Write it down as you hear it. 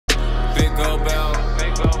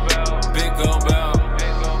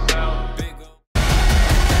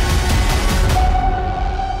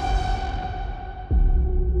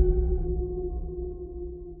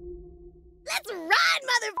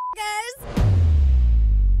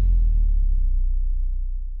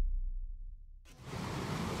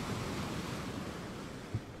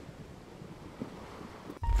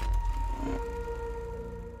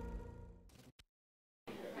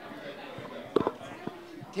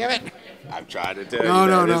Damn it. I'm trying to tell No, you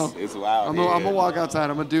no, that no. it's wild. I'm here. gonna walk outside.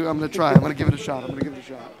 I'm gonna try. I'm gonna give it a shot.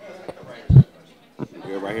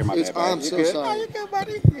 You're right here, my It's- bad. buddy. I'm You so good? sorry. Oh, you're good,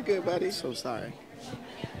 buddy. You're good, buddy. So sorry.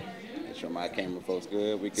 Make sure my camera folks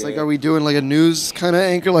good. We good. It's like, are we doing like a news kind of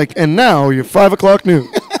anchor? Like, and now your 5 o'clock news.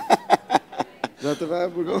 Is that the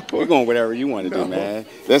vibe we're going for? We're going whatever you want to do, man.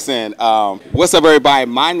 Listen, what's up, everybody?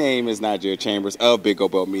 My name is Nigel Chambers of Big O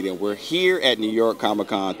Belt Media. We're here at New York Comic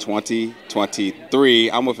Con 2023.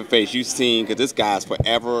 I'm with a face you've seen because this guy's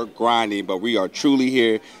forever grinding, but we are truly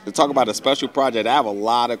here to talk about a special project I have a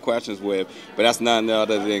lot of questions with, but that's none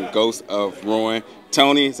other than Ghost of Ruin.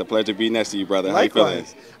 Tony, it's a pleasure to be next to you, brother. Likewise. How you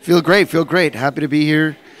feeling? Feel great. Happy to be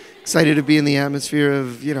here. Excited to be in the atmosphere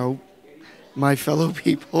of, my fellow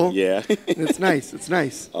people. Yeah. It's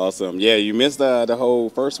nice. Awesome. Yeah, you missed the whole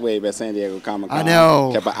first wave at San Diego Comic-Con. I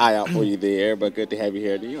know. Kept an eye out for you there, but good to have you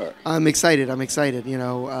here in New York. I'm excited.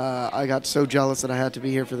 I got so jealous that I had to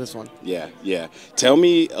be here for this one. Yeah. Tell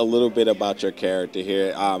me a little bit about your character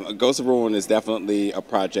here. Ghost of Ruin is definitely a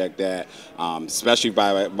project that, especially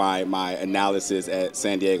by my analysis at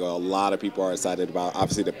San Diego, a lot of people are excited about.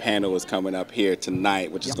 Obviously, the panel is coming up here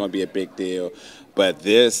tonight, which is going to be a big deal. But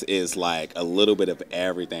this is like a little bit of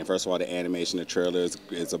everything. First of all, the animation, the trailer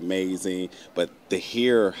is amazing. But to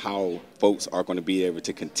hear how folks are going to be able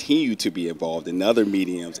to continue to be involved in other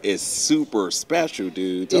mediums is super special,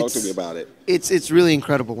 dude. Talk to me about it. It's really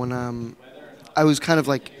incredible. When I was kind of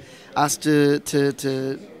like asked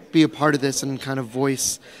to be a part of this and kind of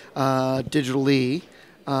voice digitally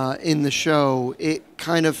in the show, it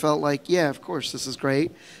kind of felt like, yeah, of course, this is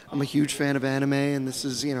great. I'm a huge fan of anime, and this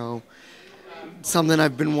is, something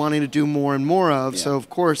I've been wanting to do more and more of. Yeah. So of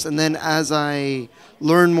course, and then as I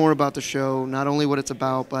learn more about the show, not only what it's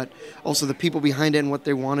about, but also the people behind it and what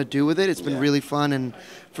they want to do with it, it's been really fun. And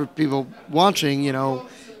for people watching,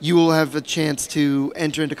 you will have a chance to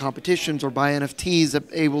enter into competitions or buy NFTs,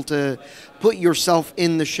 able to put yourself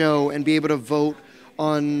in the show and be able to vote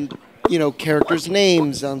on, characters'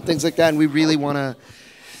 names, on things like that. And we really want to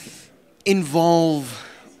involve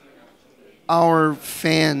our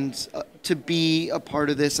fans to be a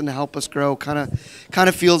part of this and to help us grow. Kind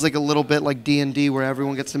of feels like a little bit like D&D, where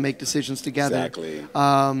everyone gets to make decisions together. Exactly.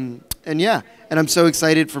 And I'm so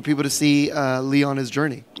excited for people to see Lee on his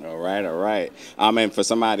journey. All right. And for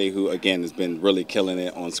somebody who, again, has been really killing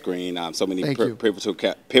it on screen, so many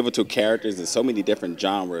pivotal characters and so many different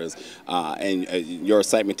genres, and your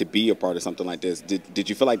excitement to be a part of something like this, did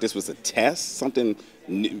you feel like this was a test, something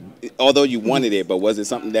new, although you wanted it, but was it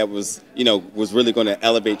something that was, was really going to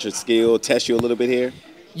elevate your skill, test you a little bit here?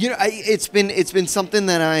 It's been something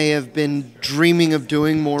that I have been dreaming of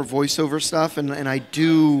doing, more voiceover stuff, and I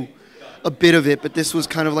do a bit of it, but this was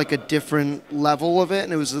kind of like a different level of it,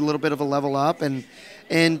 and it was a little bit of a level up, and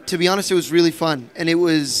to be honest, it was really fun, and it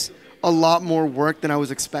was a lot more work than I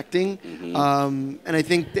was expecting. And I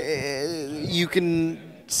think you can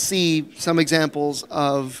see some examples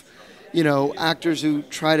of actors who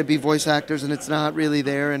try to be voice actors and it's not really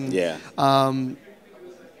there, and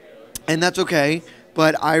and that's okay.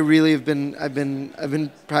 But I really have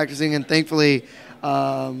been practicing, and thankfully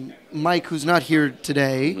Mike, who's not here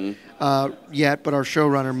today yet, but our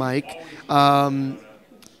showrunner Mike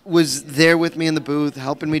was there with me in the booth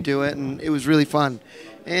helping me do it, and it was really fun.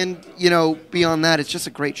 And beyond that, it's just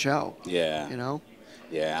a great show.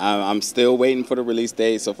 Yeah, I'm still waiting for the release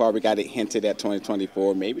date. So far, we got it hinted at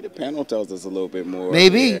 2024. Maybe the panel tells us a little bit more.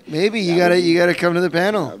 Maybe you gotta come to the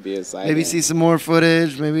panel. That'd be exciting. Maybe see some more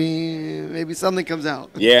footage. Maybe something comes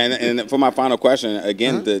out. Yeah, and for my final question,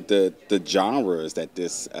 again, the genres that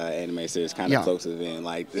this anime series kind of focuses in,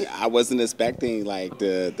 like I wasn't expecting like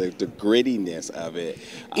the grittiness of it.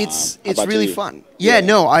 It's really fun. Yeah,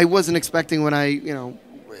 no, I wasn't expecting when I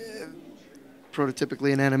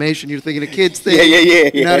prototypically in animation, you're thinking a kid's thing. Yeah.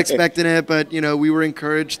 You're not expecting it, but we were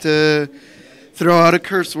encouraged to throw out a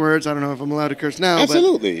curse words. I don't know if I'm allowed to curse now.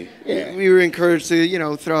 Absolutely. But we were encouraged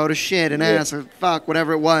to throw out a shit, an ass, or fuck,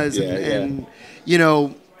 whatever it was, and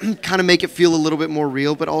kind of make it feel a little bit more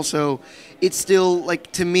real. But also, it's still like,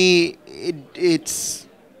 to me, it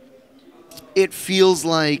feels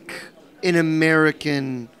like an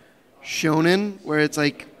American shonen, where it's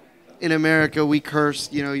like, in America we curse.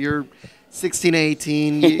 You're 16,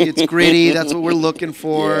 18, it's gritty, that's what we're looking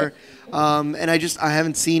for. And I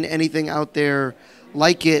haven't seen anything out there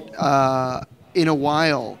like it in a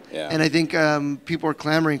while. And I think people are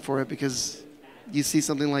clamoring for it, because you see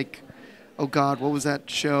something like, oh God, what was that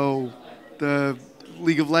show? The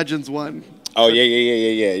League of Legends one. Oh,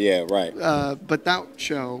 yeah, right. But that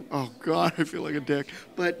show, oh God, I feel like a dick.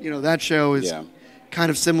 But, that show is kind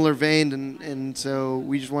of similar vein, and so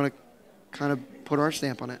we just want to kind of put our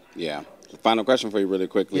stamp on it. Yeah. Final question for you really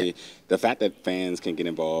quickly. Yeah. The fact that fans can get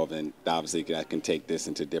involved and obviously that can take this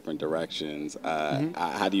into different directions,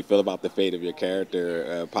 how do you feel about the fate of your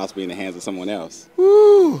character possibly in the hands of someone else?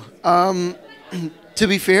 Woo! To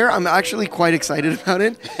be fair, I'm actually quite excited about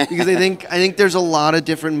it because I think there's a lot of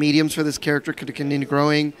different mediums for this character to continue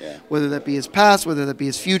growing, whether that be his past, whether that be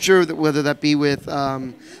his future, whether that be with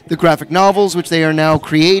the graphic novels, which they are now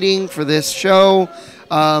creating for this show.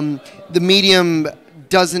 The medium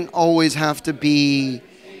doesn't always have to be,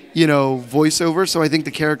 voiceover. So I think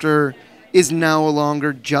the character is now no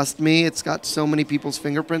longer just me. It's got so many people's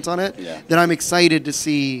fingerprints on it that I'm excited to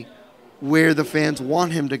see where the fans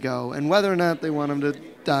want him to go and whether or not they want him to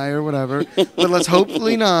die or whatever. But let's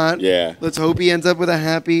hopefully not. Yeah. Let's hope he ends up with a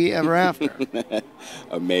happy ever after.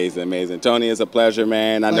 Amazing, amazing. Tony, it's a pleasure,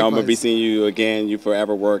 man. I know I'm going to be seeing you again. You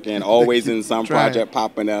forever working, always in some project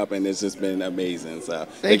popping up, and it's just been amazing. So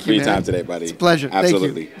thank you for your time today, buddy. It's a pleasure.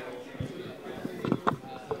 Absolutely. Thank you.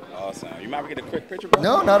 Awesome. You might get a quick picture, bro?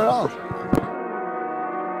 No, not at all.